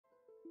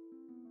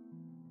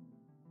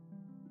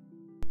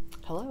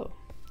Hello,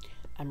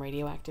 I'm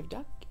Radioactive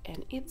Duck,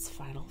 and it's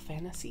Final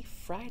Fantasy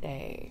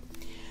Friday.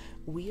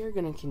 We are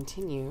going to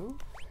continue.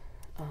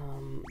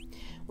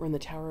 We're in the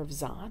Tower of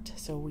Zot,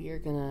 so we are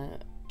going to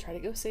try to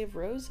go save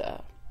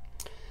Rosa.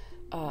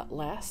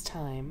 Last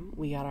time,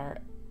 we got our...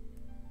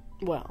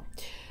 Well,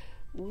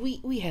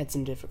 we had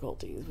some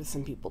difficulties with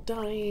some people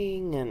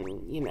dying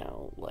and, you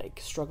know,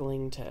 like,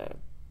 struggling to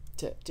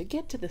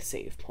get to the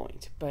save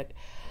point, but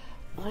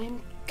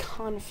I'm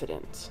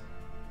confident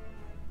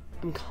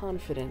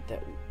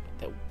that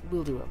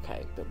we'll do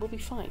okay, but we'll be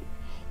fine.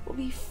 We'll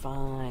be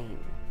fine.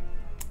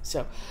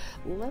 So,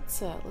 let's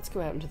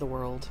go out into the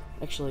world.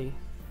 Actually,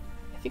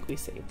 I think we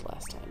saved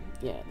last time.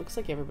 Yeah, it looks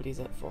like everybody's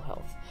at full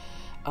health.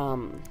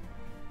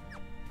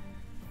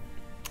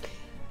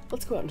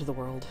 Let's go out into the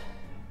world.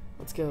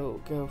 Let's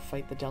go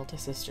fight the Delta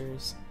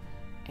sisters,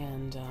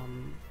 and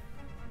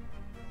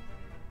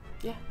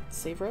yeah,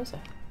 save Rosa.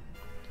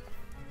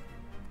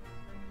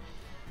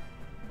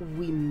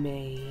 We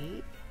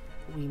may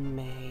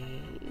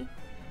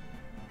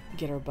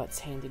get our butts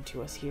handed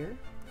to us here,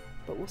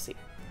 but we'll see.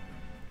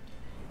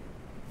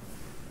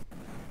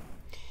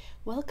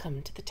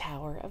 Welcome to the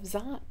Tower of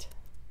Zot.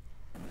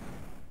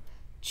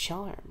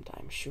 Charmed,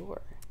 I'm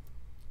sure.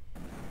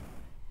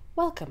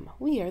 Welcome,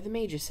 we are the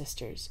Major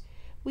Sisters.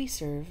 We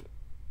serve...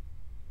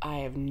 I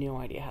have no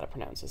idea how to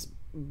pronounce this.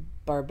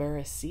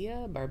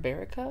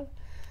 Barbarica,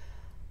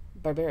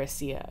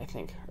 I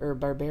think. Or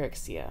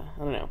Barbarixia, I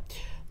don't know.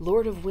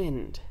 Lord of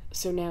Wind.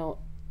 So now,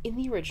 in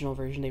the original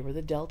version, they were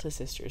the Delta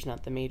Sisters,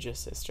 not the Major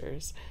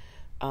Sisters.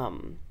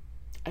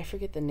 I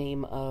forget the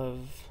name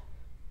of...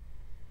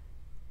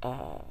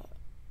 I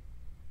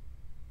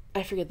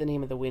forget the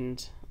name of the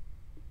Wind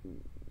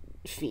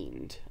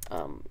Fiend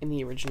in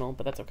the original,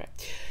 but that's okay.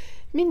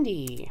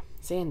 Mindy,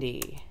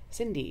 Sandy,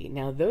 Cindy.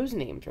 Now those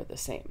names are the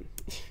same.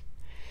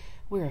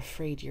 We're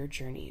afraid your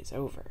journey is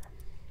over.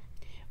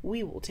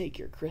 We will take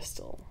your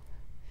crystal.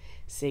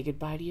 Say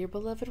goodbye to your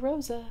beloved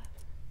Rosa.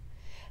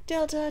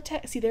 Delta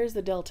attack. See, there's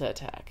the Delta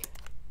attack.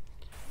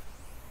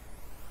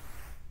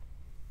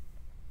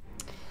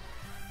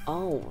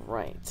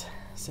 Alright.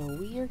 So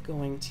we are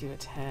going to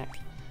attack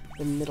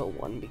the middle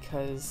one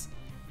because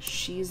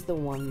she's the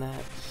one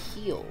that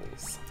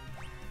heals.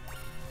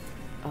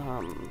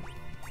 I'm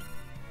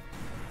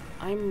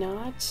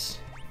not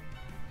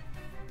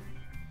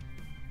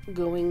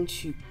going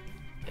to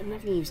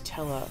use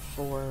Tellah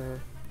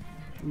for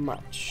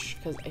much,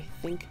 because I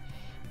think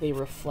they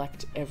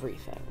reflect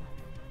everything.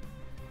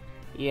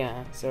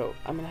 Yeah, so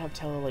I'm gonna have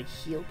Tellah, like,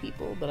 heal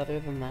people, but other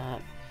than that,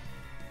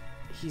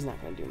 he's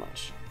not gonna do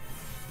much.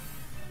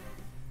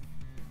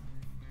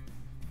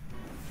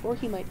 Or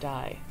he might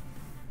die.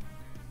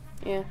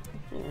 Yeah.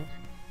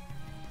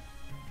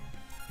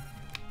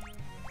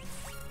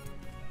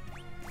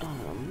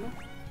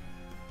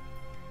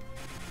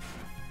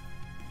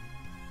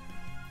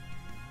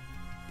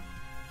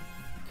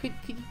 Could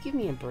you give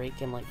me a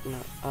break and, like, no...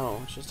 Oh,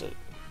 it's just a...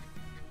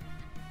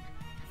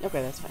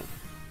 Okay, that's fine.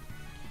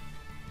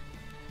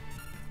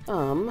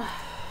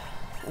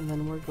 And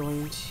then we're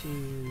going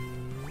to...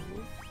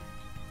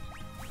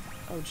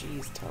 Oh,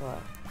 geez,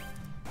 Tellah.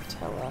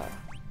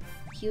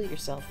 Heal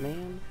yourself,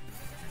 man.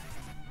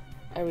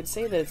 I would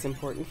say that it's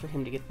important for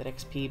him to get that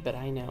XP, but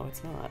I know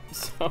it's not,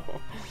 so...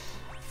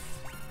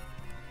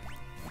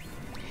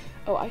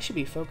 Oh, I should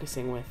be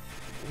focusing with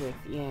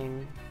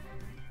Yang.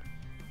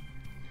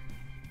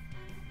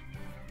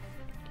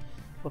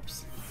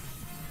 Whoops.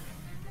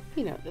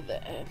 You know,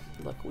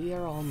 look, we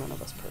are all none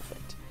of us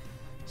perfect.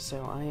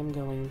 So I am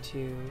going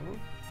to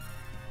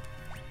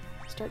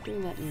start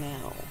doing that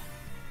now.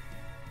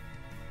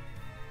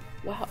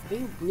 Wow,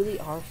 they really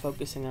are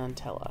focusing on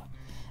Tellah.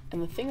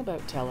 And the thing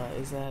about Tellah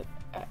is that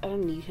I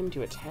don't need him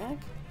to attack,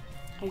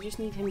 I just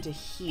need him to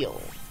heal.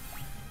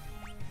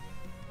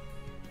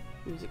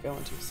 Who's it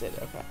going to? Sid,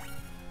 okay.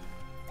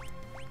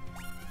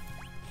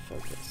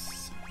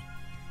 Focus.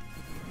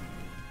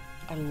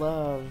 I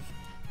love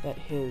that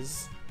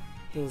his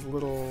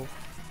little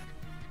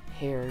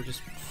hair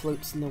just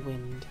floats in the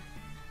wind.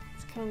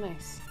 It's kind of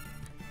nice.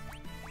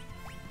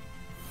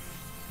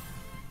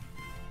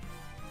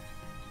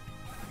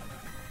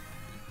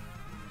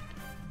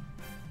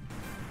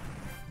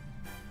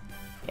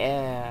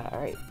 Yeah,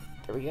 alright.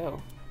 There we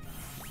go.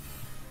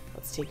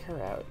 Let's take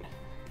her out.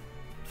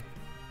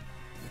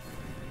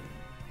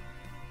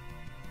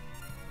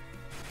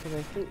 Because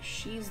I think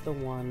she's the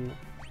one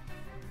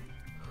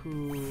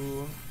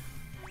who...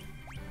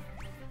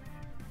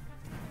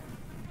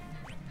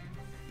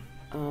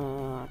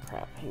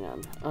 crap, hang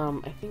on.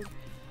 I think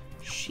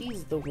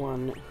she's the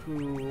one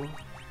who...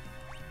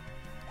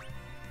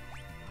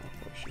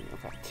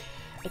 Okay.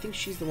 I think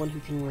she's the one who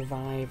can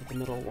revive the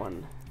middle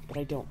one, but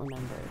I don't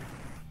remember.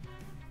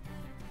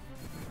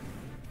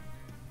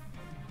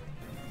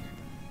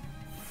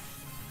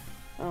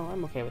 Oh,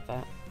 I'm okay with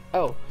that.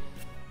 Oh,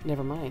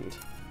 never mind.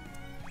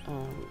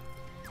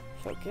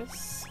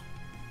 Focus.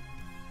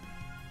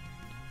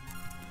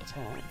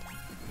 Attack.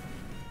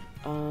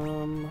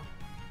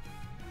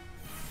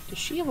 Does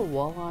she have a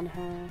wall on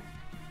her?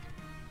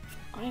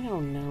 I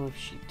don't know if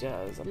she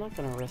does. I'm not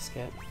gonna risk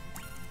it.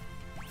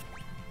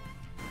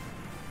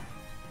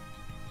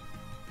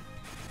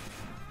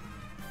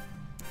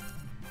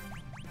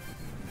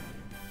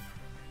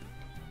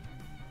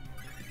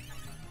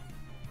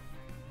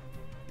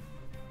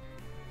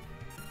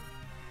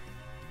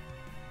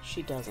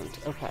 She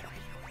doesn't. Okay.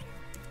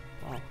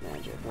 Black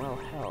magic. Well,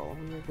 hell,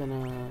 we're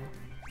gonna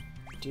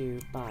do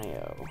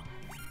bio.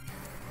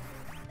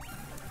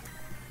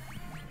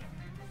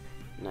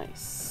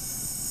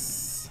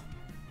 Nice.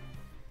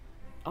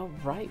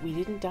 Alright, we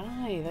didn't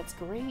die. That's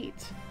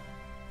great.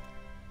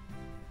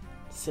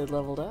 Sid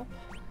leveled up.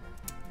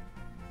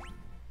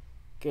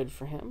 Good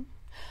for him.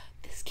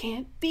 This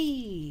can't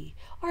be!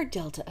 Our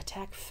Delta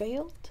attack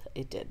failed?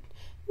 It did.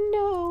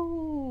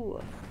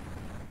 No!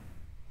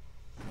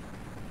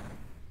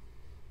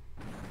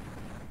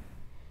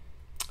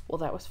 Well,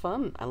 that was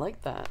fun. I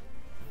like that.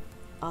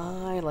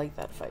 I like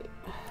that fight.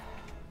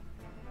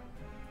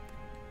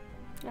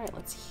 Alright,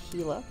 let's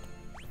heal up.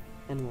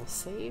 And we'll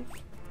save.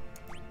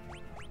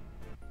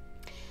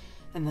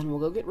 And then we'll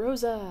go get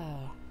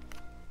Rosa.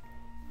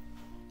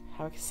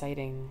 How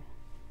exciting.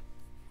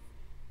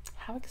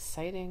 How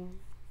exciting.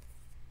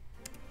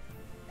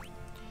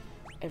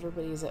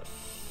 Everybody's at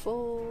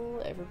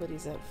full.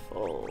 Everybody's at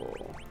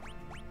full.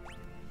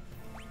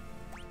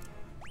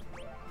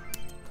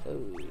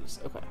 Close.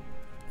 Okay.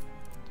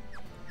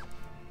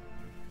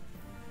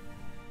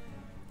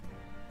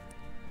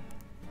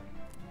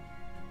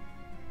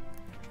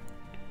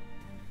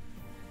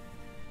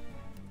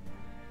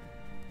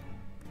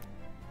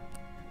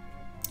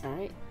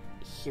 Alright,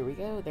 here we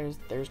go. There's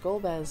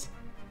Golbez.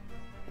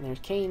 And there's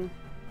Kane.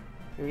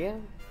 Here we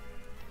go.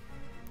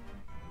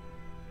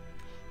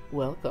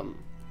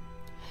 Welcome.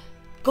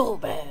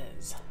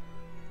 Golbez!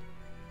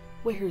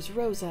 Where's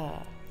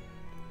Rosa?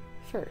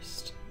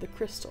 First, the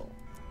crystal.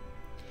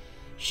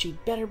 She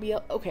better be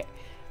okay,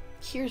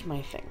 here's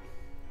my thing.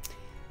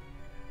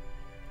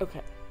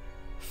 Okay,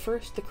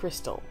 first the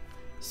crystal.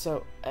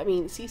 So, I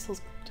mean,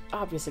 Cecil's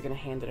obviously gonna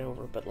hand it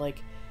over, but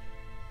like,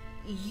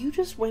 you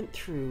just went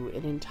through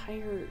an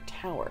entire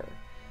tower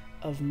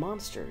of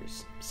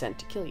monsters sent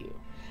to kill you.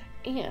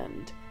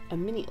 And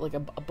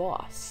a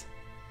boss.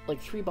 Like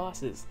 3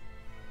 bosses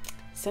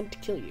sent to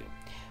kill you.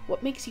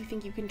 What makes you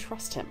think you can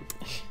trust him?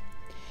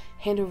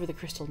 Hand over the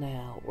crystal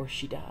now, or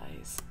she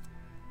dies.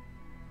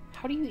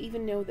 How do you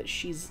even know that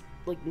she's,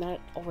 like, not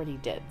already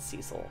dead,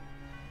 Cecil?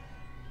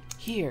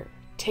 Here,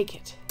 take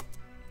it.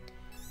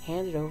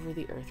 Hand it over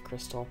the earth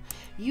crystal.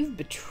 You've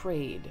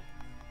betrayed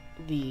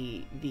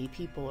the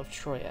people of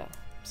Troya,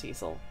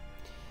 Cecil.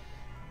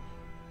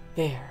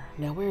 There.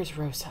 Now where's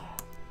Rosa?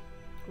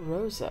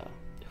 Rosa?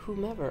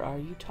 Whomever are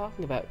you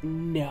talking about?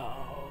 No.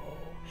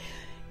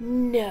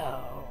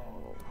 No.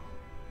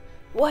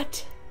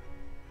 What?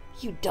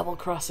 You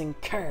double-crossing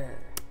cur.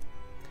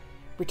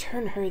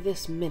 Return her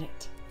this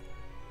minute.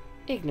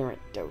 Ignorant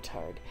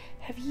dotard.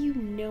 Have you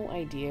no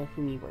idea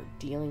whom you are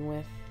dealing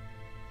with?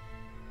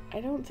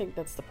 I don't think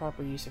that's the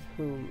proper use of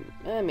whom.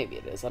 Maybe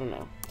it is. I don't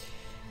know.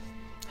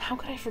 How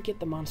could I forget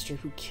the monster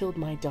who killed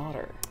my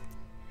daughter?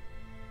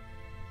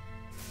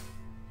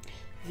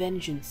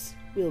 Vengeance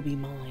will be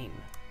mine.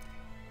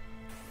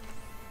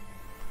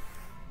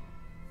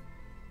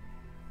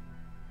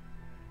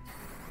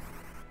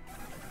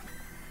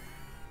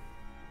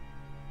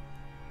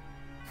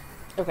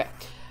 Okay,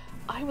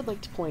 I would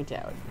like to point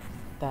out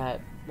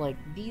that, like,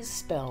 these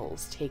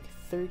spells take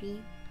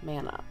 30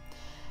 mana,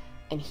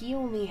 and he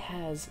only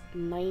has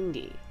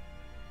 90.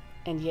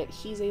 And yet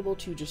he's able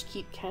to just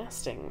keep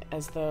casting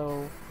as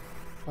though,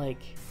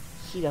 like,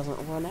 he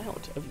doesn't run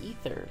out of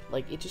ether.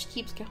 Like, it just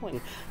keeps going.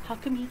 How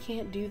come he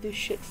can't do this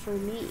shit for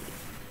me?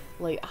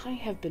 Like, I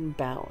have been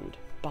bound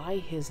by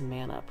his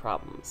mana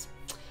problems.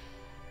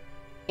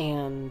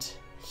 And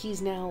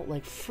he's now,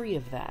 like, free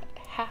of that.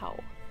 How?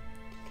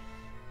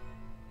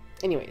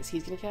 Anyways,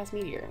 he's gonna cast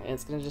Meteor, and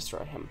it's gonna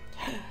destroy him.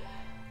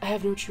 I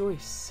have no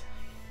choice.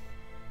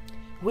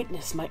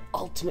 Witness my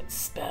ultimate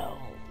spell.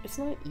 It's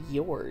not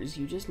yours,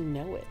 you just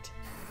know it.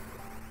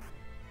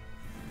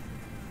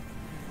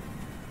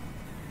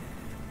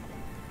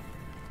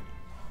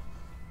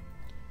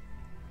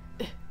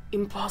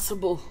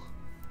 Impossible.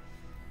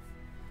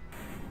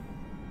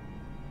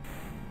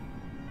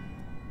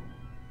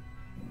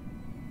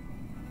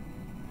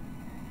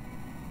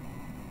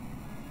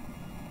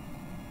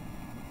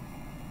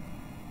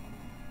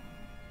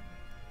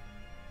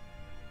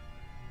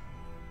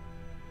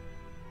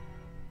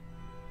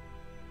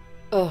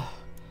 Ugh.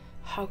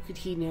 How could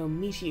he know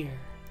Meteor?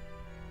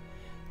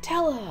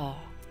 Tellah!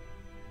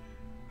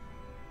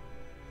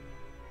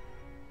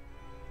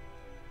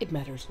 It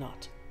matters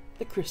not.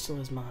 The crystal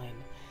is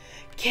mine.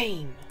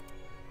 Kane!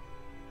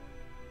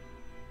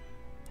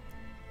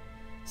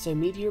 So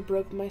Meteor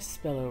broke my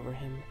spell over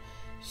him.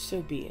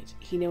 So be it.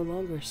 He no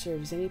longer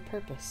serves any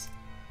purpose.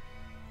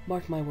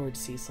 Mark my words,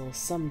 Cecil.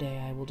 Someday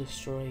I will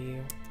destroy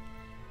you.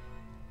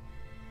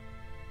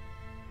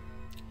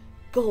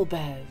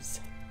 Golbez!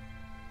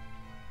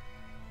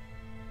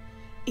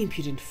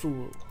 Impudent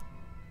fool.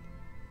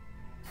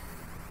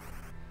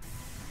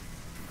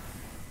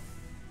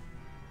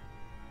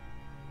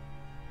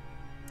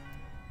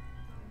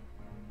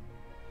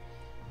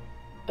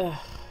 Ugh,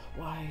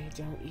 why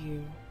don't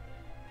you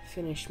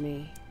finish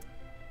me?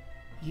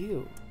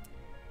 You.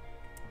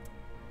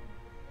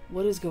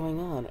 What is going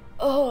on?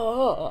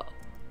 Oh!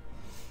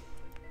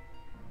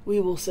 We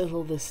will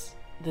settle this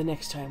the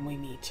next time we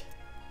meet.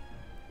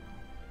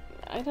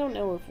 I don't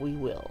know if we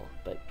will,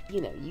 but,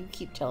 you know, you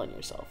keep telling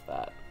yourself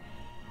that.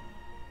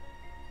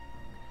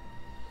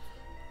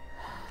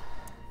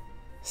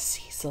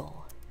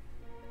 Cecil,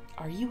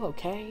 are you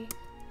okay?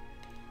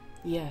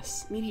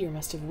 Yes, Meteor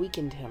must have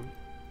weakened him.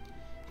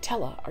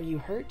 Tellah, are you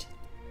hurt?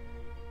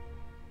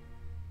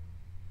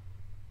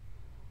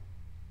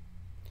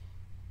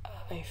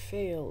 I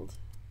failed.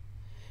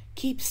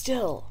 Keep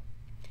still.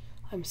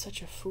 I'm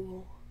such a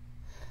fool.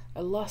 I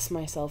lost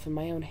myself in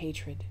my own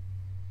hatred.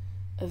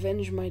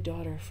 Avenge my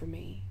daughter for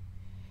me.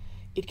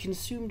 It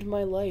consumed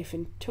my life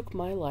and took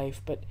my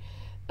life, but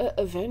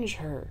avenge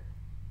her.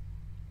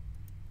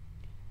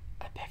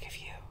 I beg of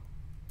you.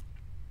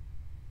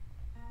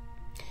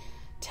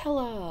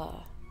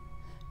 Tellah!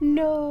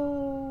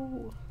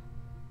 No!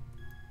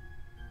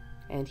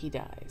 And he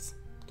dies.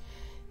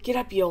 Get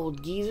up, you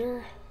old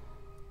geezer.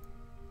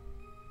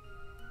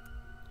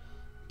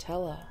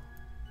 Tellah,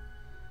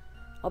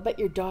 I'll bet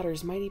your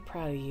daughter's mighty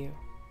proud of you.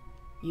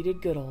 You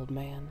did good, old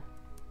man.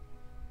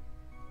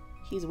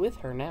 He's with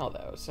her now,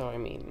 though, so I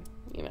mean,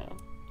 you know,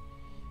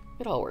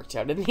 it all worked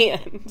out in the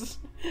end.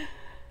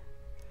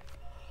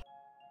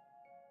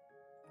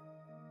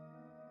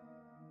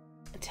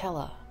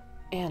 Tellah,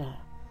 Anna,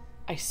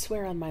 I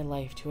swear on my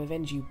life to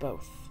avenge you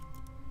both.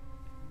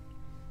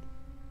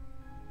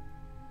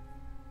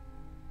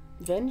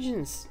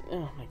 Vengeance?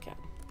 Oh my god.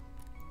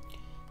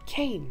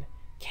 Cain!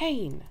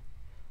 Cain!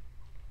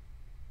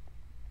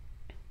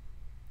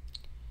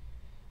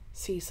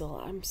 Cecil,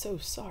 I'm so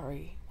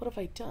sorry. What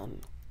have I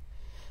done?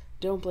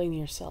 Don't blame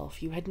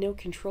yourself. You had no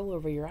control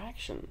over your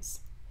actions.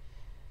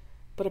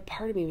 But a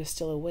part of me was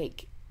still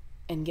awake,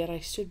 and yet I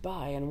stood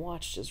by and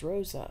watched as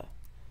Rosa...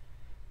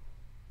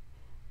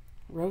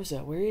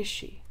 Rosa, where is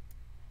she?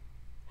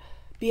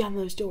 Beyond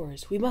those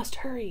doors. We must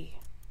hurry.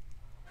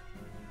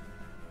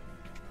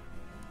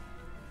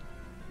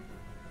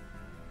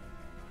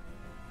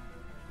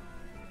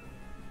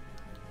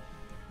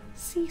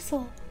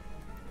 Cecil.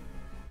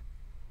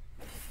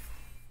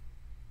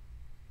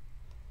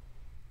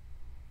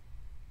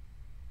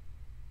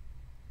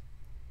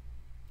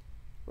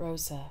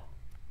 Rosa,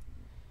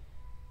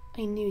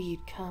 I knew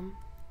you'd come.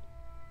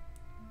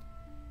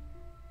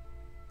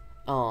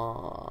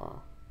 Aww.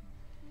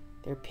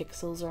 Their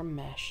pixels are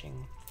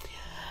mashing.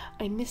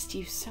 I missed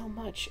you so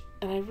much,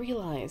 and I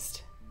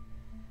realized...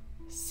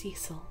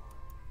 Cecil.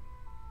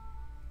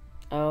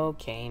 Oh,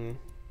 Cain.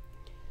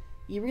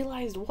 You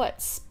realized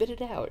what? Spit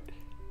it out.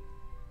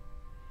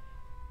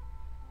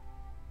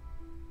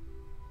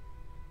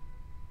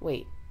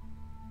 Wait,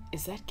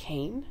 is that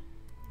Cain?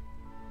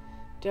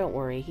 Don't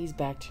worry, he's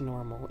back to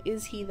normal.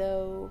 Is he,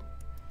 though?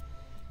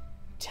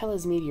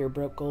 Tellah's meteor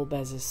broke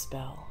Golbez's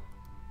spell.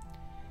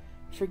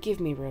 Forgive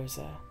me,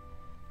 Rosa.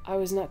 I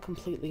was not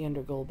completely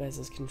under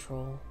Golbez's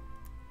control.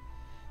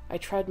 I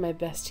tried my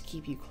best to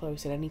keep you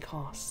close at any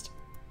cost.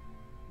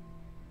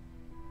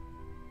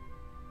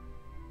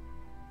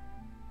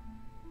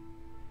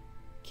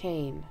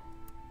 Cain.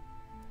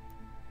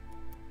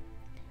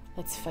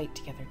 Let's fight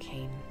together,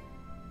 Cain.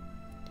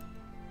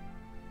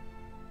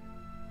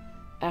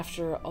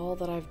 After all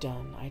that I've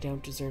done, I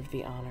don't deserve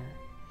the honor.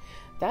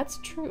 That's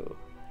true.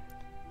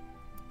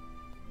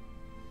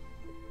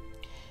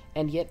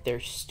 And yet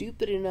they're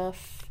stupid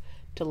enough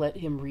to let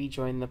him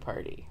rejoin the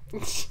party.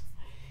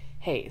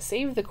 Hey,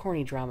 save the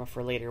corny drama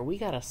for later. We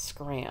gotta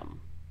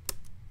scram.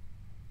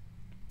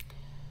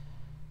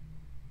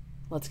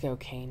 Let's go,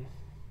 Cain.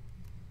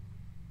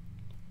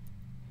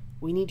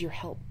 We need your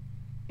help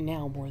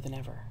now more than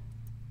ever.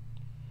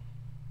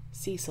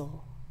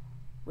 Cecil,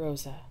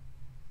 Rosa,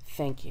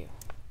 thank you.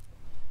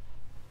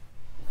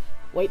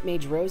 White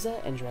Mage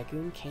Rosa and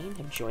Dragoon Cain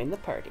have joined the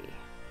party.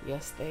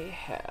 Yes, they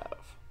have.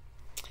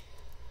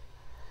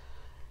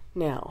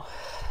 Now,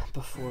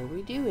 before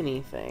we do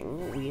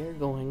anything, we are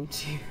going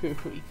to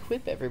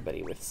equip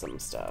everybody with some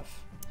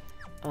stuff.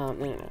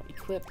 No.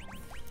 Equip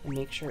and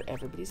make sure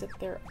everybody's at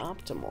their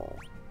optimal.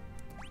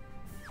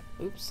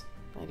 Oops,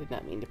 I did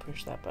not mean to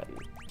push that button.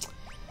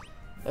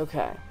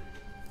 Okay,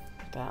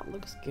 that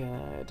looks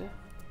good.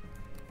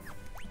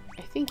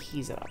 I think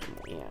he's at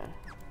optimal, yeah.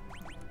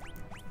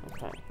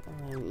 Okay,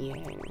 and then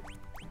Yang.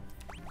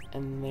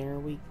 And there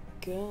we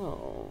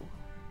go.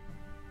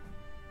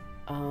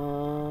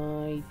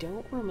 I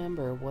don't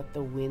remember what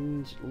the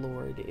Wind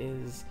Lord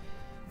is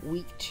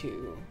weak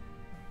to.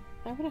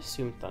 I would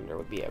assume Thunder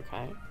would be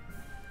okay.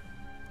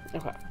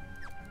 Okay.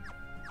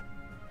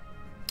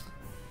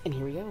 And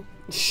here we go.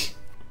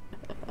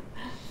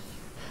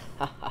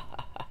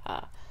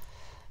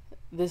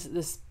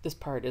 This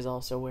part is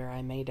also where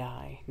I may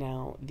die.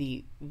 Now,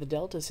 the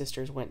Delta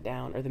sisters went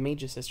down, or the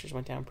Magus sisters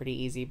went down pretty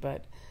easy,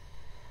 but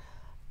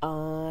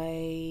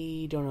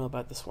I don't know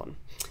about this one.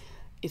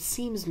 It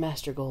seems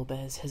Master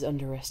Golbez has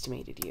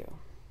underestimated you.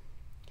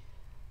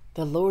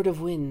 The Lord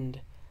of Wind,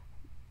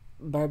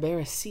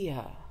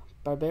 Barbaricea,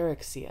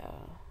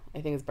 Barbarixia.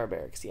 I think it's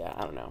Barbarixia.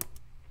 I don't know.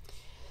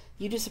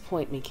 You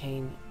disappoint me,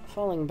 Kane.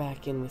 Falling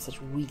back in with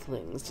such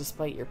weaklings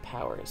despite your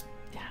powers.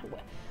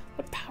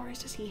 What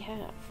powers does he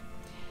have?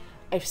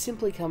 I've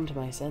simply come to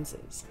my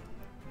senses.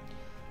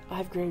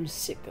 I've grown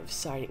sick of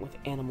siding with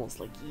animals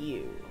like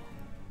you.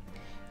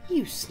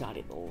 You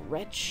snotty little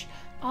wretch.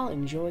 I'll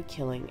enjoy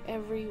killing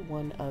every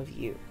one of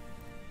you.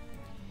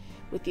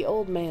 With the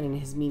old man and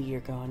his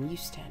meteor gone, you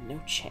stand no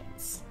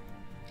chance.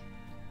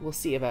 We'll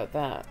see about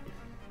that.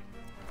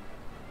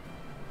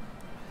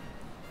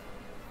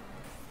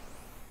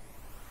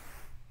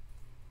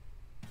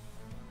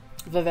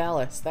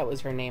 Vivalis, that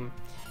was her name.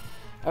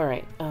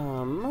 Alright,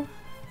 oh,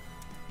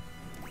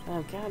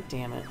 god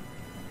damn it.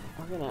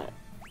 We're gonna...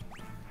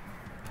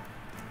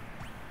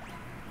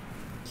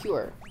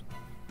 Cure.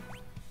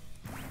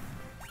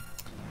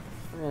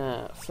 We're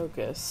gonna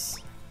focus.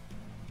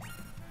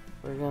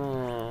 We're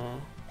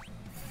gonna...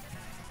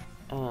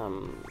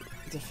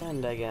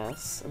 defend, I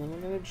guess. And then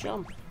we're gonna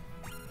jump.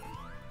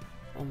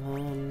 And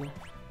then...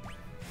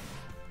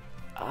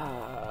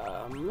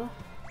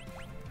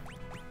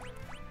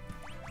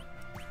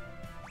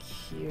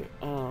 Cure...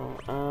 Oh,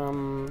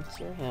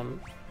 cure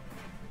him.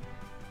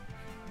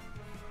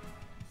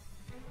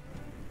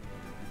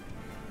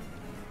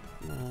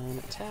 And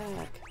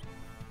attack.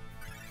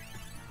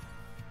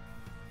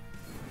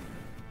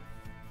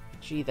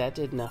 Gee, that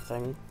did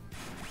nothing.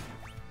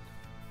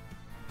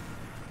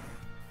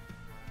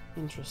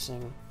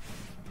 Interesting.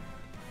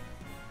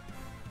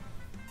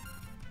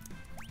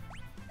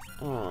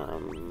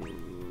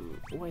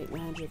 White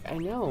magic. I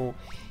know.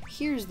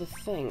 Here's the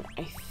thing.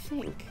 I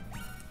think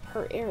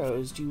her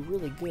arrows do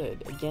really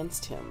good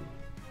against him.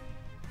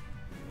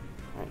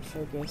 Alright,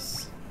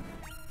 focus.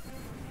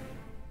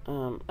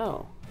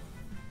 Oh.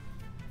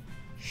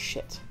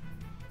 Shit.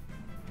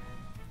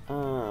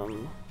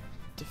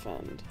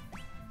 Defend.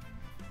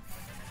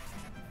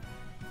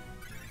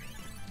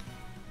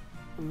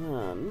 And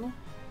then...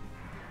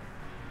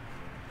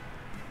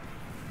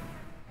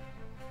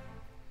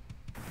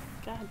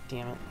 God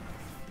damn it.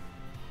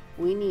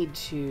 We need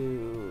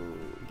to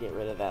get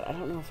rid of that. I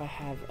don't know if I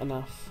have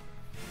enough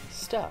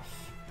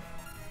stuff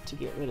to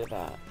get rid of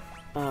that.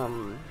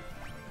 I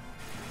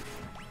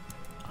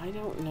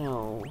don't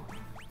know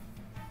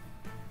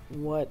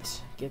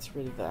what gets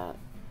rid of that.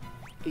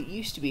 It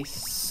used to be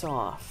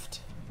soft,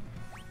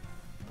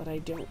 but I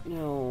don't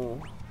know.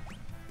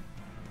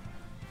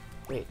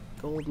 Wait,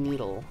 gold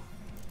needle.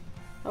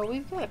 Oh,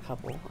 we've got a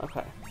couple.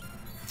 Okay.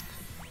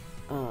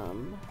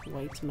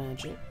 White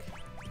magic.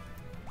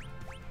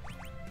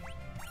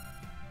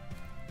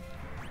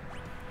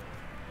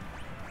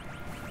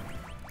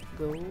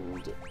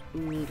 Gold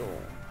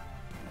needle.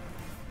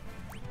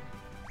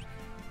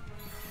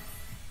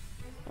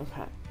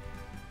 Okay.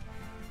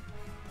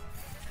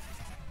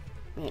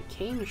 Man,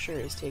 Kane sure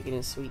is taking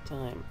his sweet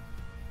time.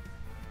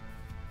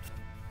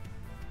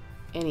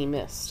 And he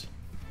missed.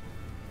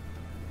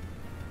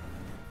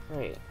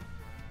 Great.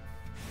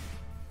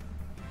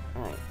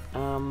 Alright,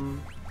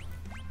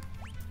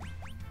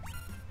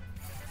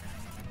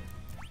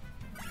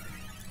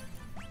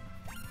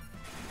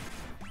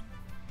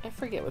 I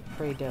forget what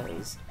prey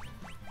does,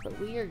 but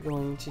we are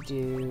going to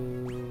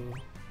do...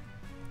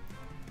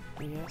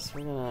 I guess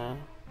we're gonna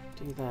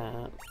do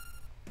that.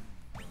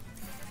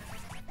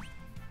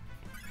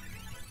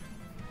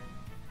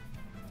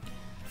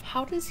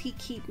 How does he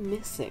keep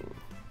missing?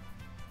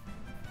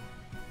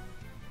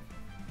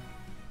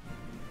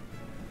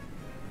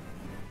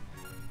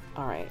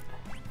 Alright.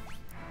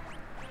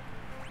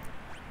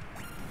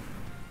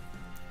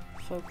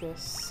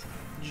 Focus.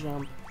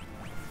 Jump.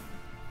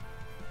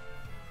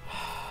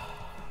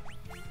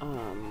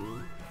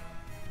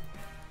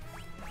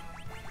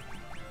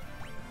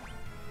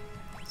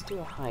 Let's do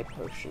a high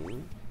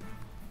potion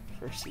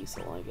for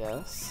Cecil, I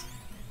guess.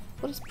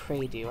 What does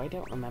prey do? I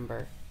don't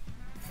remember.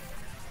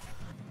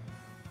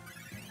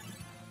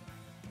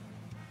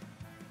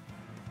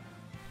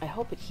 I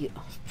hope it heals.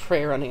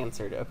 Prayer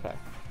unanswered. Okay.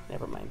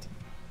 Never mind.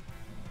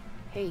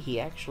 Hey, he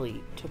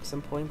actually took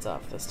some points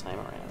off this time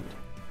around.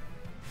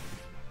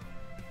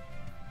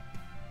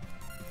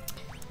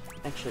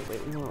 Actually,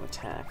 wait, we want to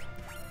attack.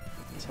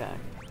 Attack.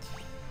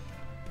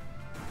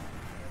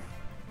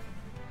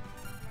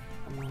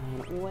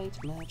 White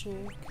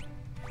magic.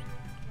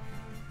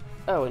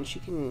 Oh, and she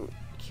can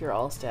cure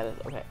all status.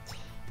 Okay.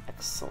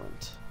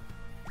 Excellent.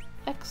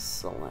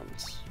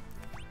 Excellent.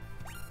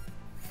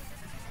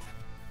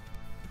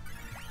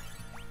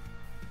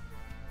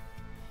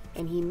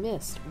 And he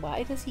missed.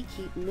 Why does he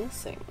keep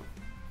missing?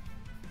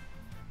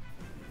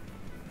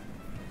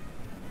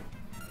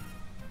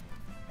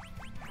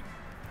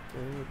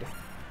 Good.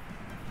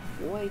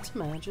 White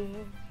magic.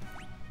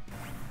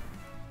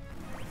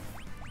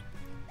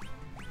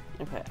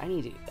 Okay, I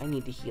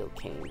need to heal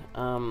Kane.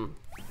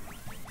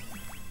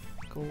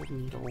 Gold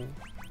needle.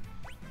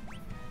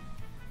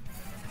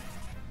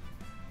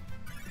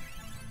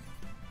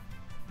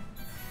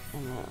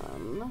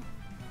 And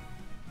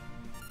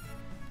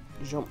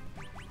jump.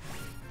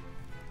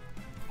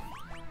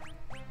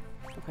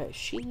 Okay,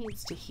 she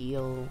needs to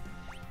heal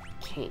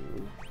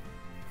King.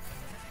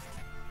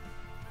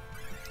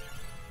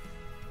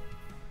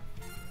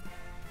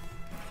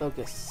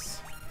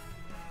 Focus.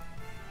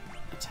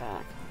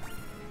 Attack.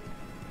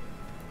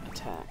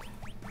 Attack.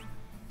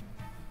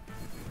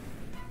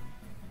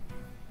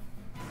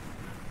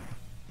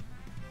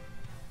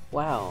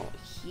 Wow,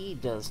 he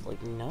does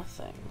like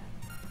nothing.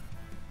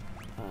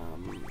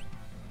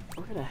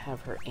 We're gonna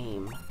have her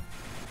aim.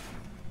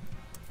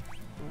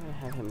 We're gonna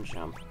have him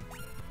jump.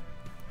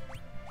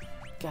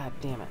 God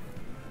damn it.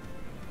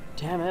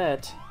 Damn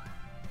it!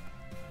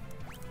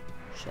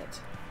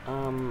 Shit.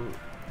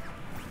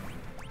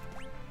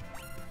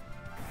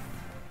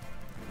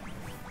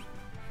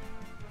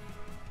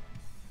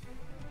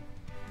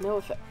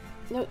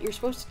 No, you're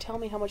supposed to tell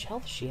me how much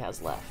health she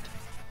has left.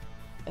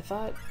 I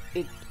thought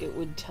it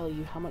would tell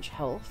you how much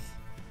health,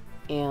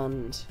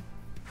 and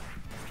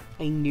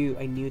I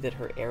knew that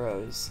her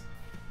arrows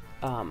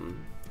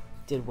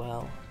did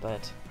well,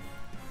 but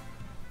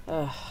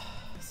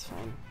it's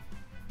fine.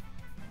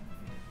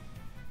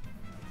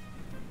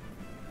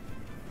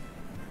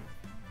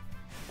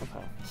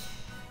 Okay.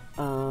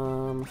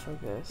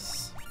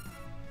 Focus.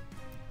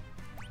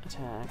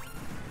 Attack.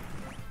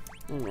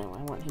 No,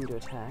 I want him to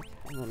attack,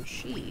 and then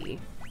she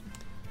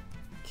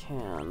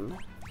can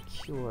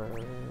cure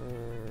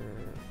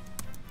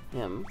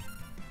him.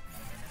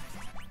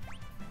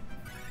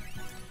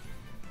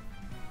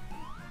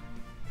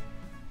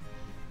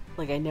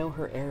 Like, I know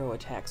her arrow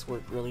attacks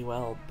work really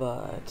well,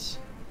 but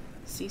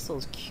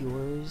Cecil's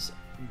cures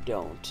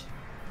don't.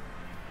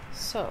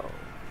 So,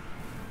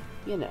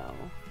 you know,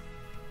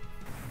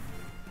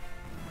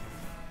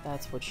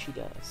 that's what she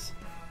does.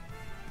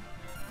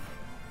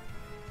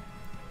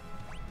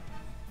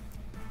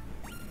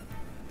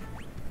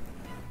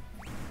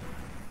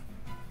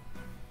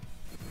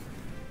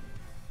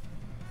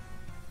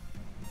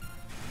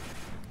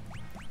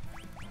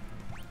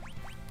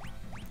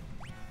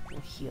 We'll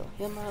heal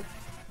him up.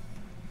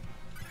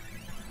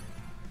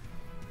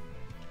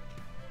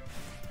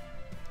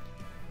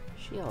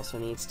 She also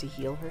needs to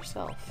heal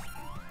herself.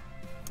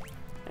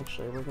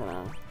 Actually, we're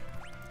gonna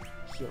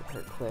heal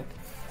her quick.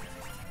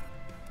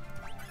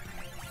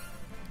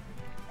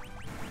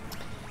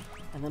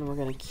 And then we're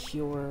gonna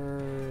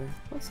cure...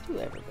 Let's do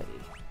everybody.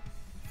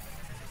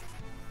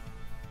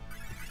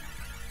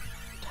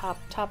 Top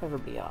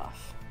everybody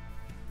off.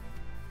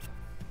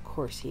 Of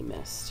course he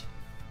missed.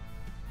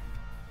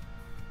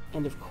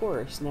 And of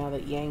course, now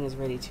that Yang is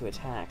ready to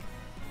attack,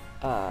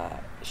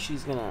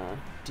 she's gonna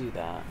do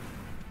that.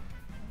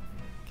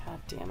 God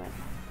damn it.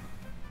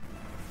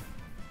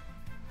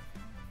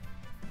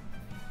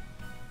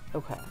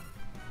 Okay.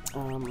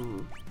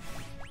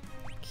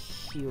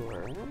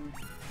 Cure.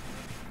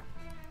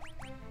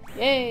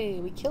 Yay!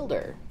 We killed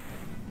her.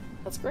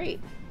 That's great.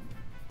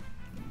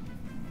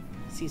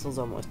 Cecil's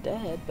almost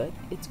dead, but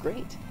it's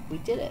great. We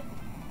did it.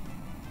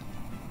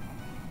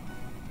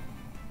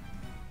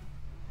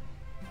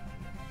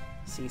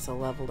 Cecil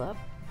leveled up.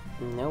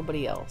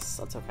 Nobody else.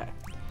 That's okay.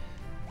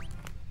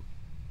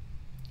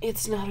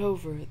 It's not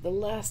over. The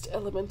last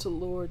elemental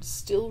lord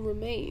still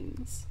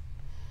remains.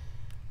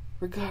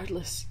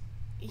 Regardless,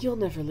 you'll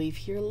never leave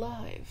here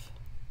alive.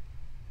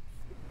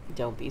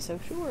 Don't be so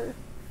sure.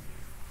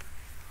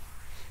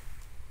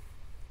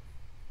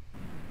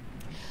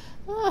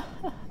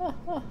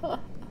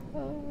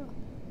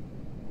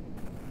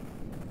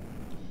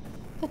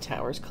 The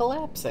tower's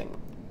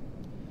collapsing.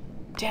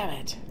 Damn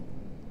it.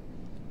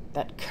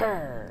 That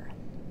cur.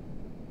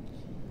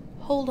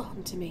 Hold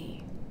on to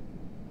me.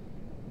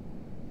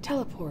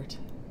 Teleport.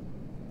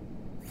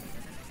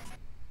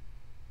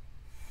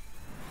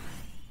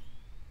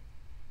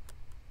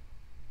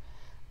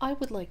 I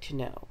would like to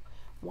know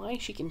why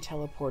she can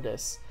teleport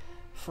us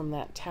from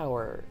that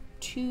tower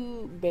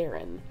to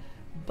Baron,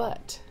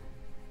 but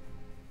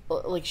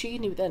like she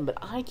can do it then, but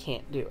I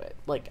can't do it.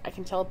 Like I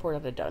can teleport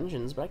out of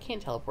dungeons, but I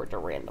can't teleport to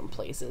random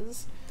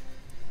places.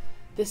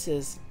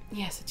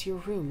 Yes, it's your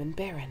room in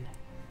Baron.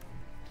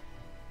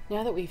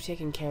 Now that we've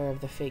taken care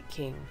of the fake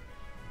king,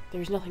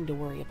 there's nothing to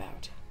worry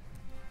about.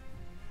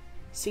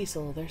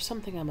 Cecil, there's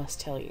something I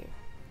must tell you.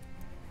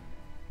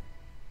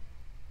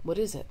 What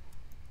is it?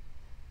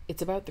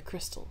 It's about the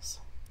crystals.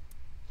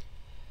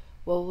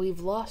 Well, we've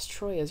lost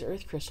Troya's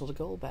earth crystal to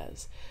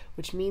Golbez,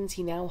 which means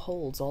he now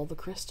holds all the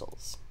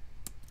crystals.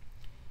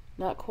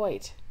 Not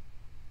quite.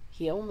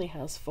 He only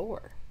has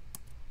 4.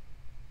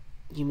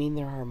 You mean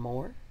there are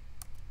more?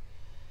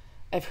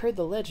 I've heard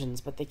the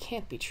legends, but they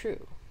can't be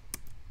true.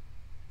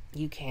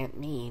 You can't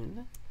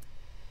mean...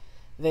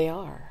 They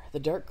are. The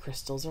dark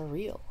crystals are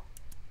real.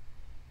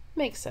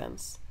 Makes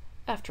sense.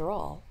 After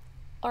all,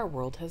 our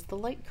world has the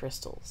light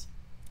crystals.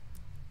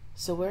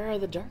 So where are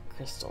the dark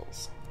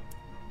crystals?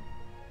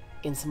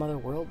 In some other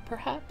world,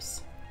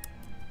 perhaps?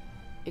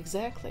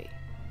 Exactly.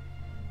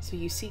 So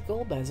you see,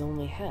 Golbez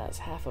only has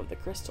half of the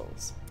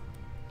crystals.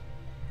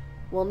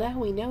 Well, now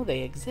we know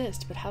they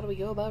exist, but how do we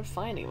go about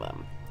finding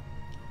them?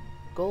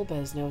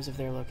 Golbez knows of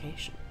their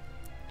location.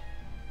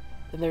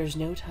 Then there's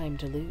no time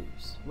to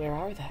lose. Where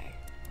are they?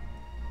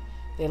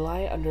 They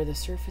lie under the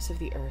surface of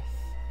the earth,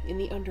 in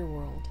the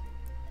underworld.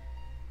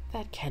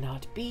 That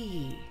cannot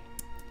be.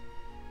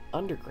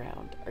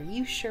 Underground. Are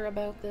you sure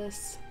about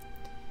this?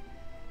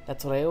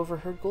 That's what I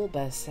overheard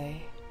Golbez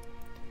say.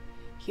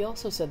 He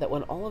also said that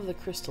when all of the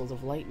crystals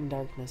of light and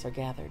darkness are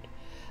gathered,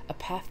 a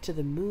path to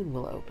the moon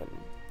will open.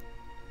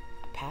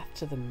 A path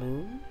to the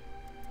moon?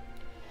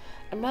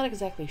 I'm not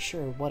exactly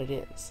sure what it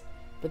is,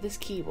 but this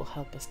key will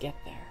help us get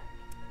there.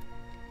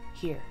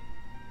 Here,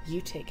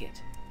 you take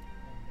it.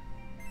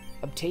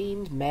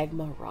 Obtained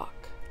magma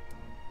rock.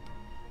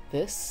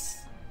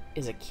 This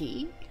is a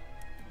key?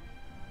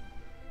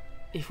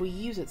 If we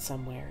use it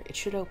somewhere, it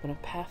should open a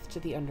path to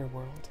the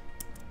underworld.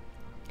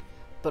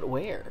 But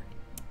where?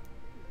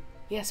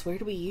 Yes, where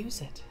do we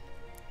use it?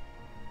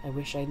 I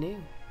wish I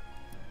knew.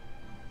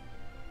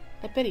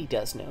 I bet he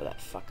does know, that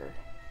fucker.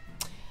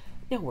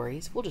 No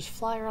worries, we'll just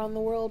fly around the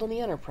world on the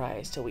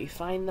Enterprise till we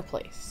find the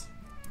place.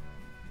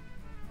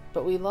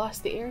 But we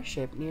lost the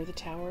airship near the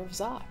Tower of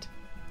Zot.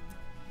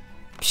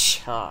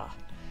 Pshaw!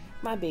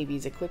 My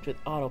baby's equipped with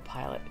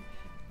autopilot.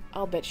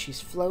 I'll bet she's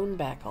flown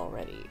back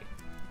already.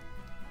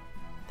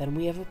 Then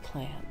we have a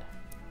plan.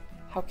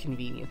 How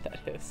convenient that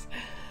is.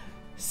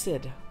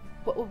 Sid,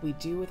 what would we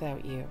do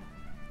without you?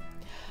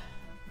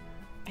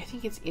 I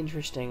think it's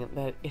interesting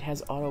that it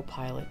has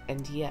autopilot,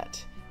 and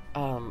yet,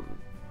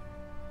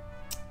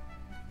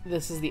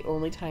 this is the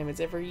only time it's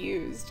ever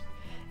used,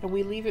 and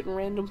we leave it in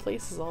random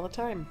places all the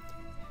time.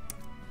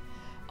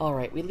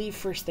 Alright, we leave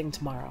first thing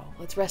tomorrow.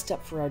 Let's rest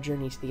up for our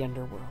journey to the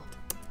underworld.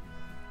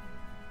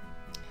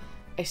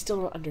 I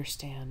still don't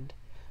understand.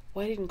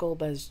 Why didn't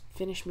Golbez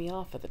finish me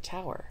off at the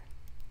tower?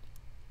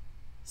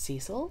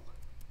 Cecil?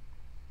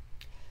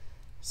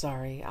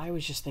 Sorry, I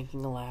was just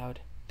thinking aloud.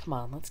 Come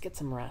on, let's get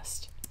some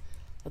rest.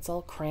 Let's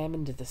all cram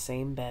into the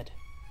same bed.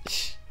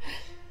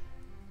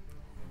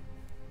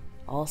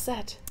 All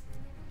set.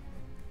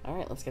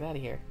 Alright, let's get out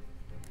of here.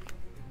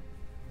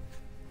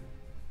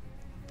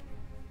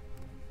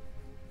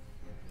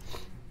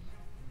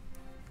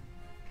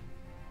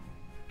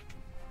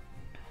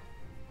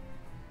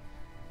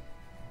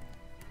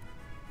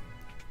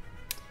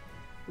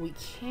 We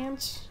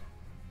can't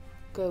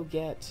go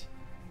get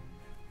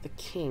the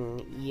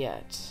king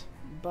yet,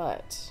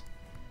 but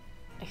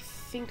I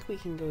think we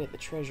can go get the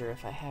treasure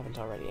if I haven't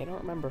already. I don't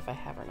remember if I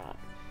have or not.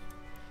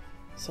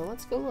 So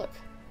let's go look.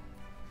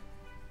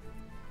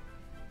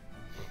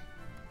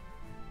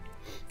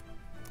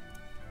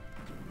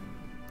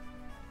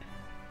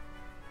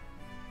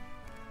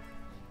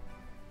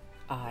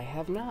 I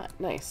have not.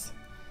 Nice.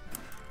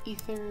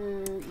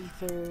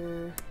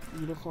 Ether,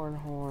 unicorn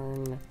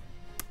horn,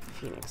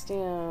 phoenix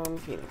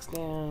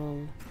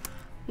down,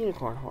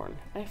 unicorn horn.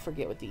 I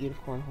forget what the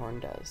unicorn horn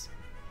does.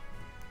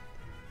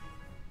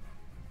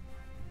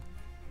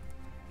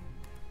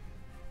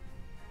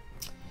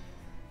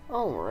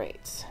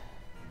 Alright.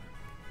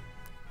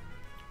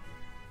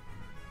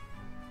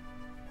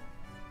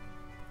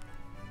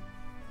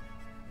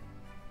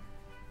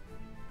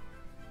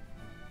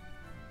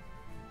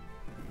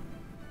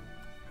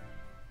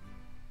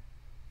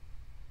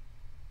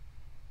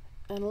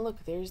 And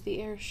look, there's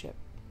the airship.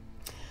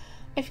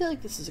 I feel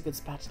like this is a good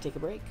spot to take a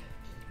break.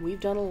 We've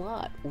done a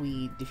lot.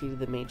 We defeated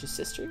the Mage's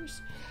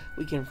Sisters,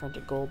 we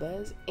confronted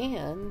Golbez,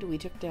 and we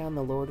took down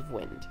the Lord of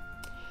Wind.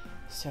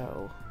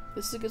 So,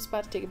 this is a good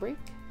spot to take a break.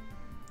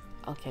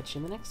 I'll catch you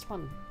in the next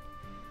one.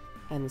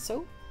 And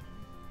so,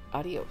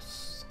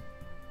 adios.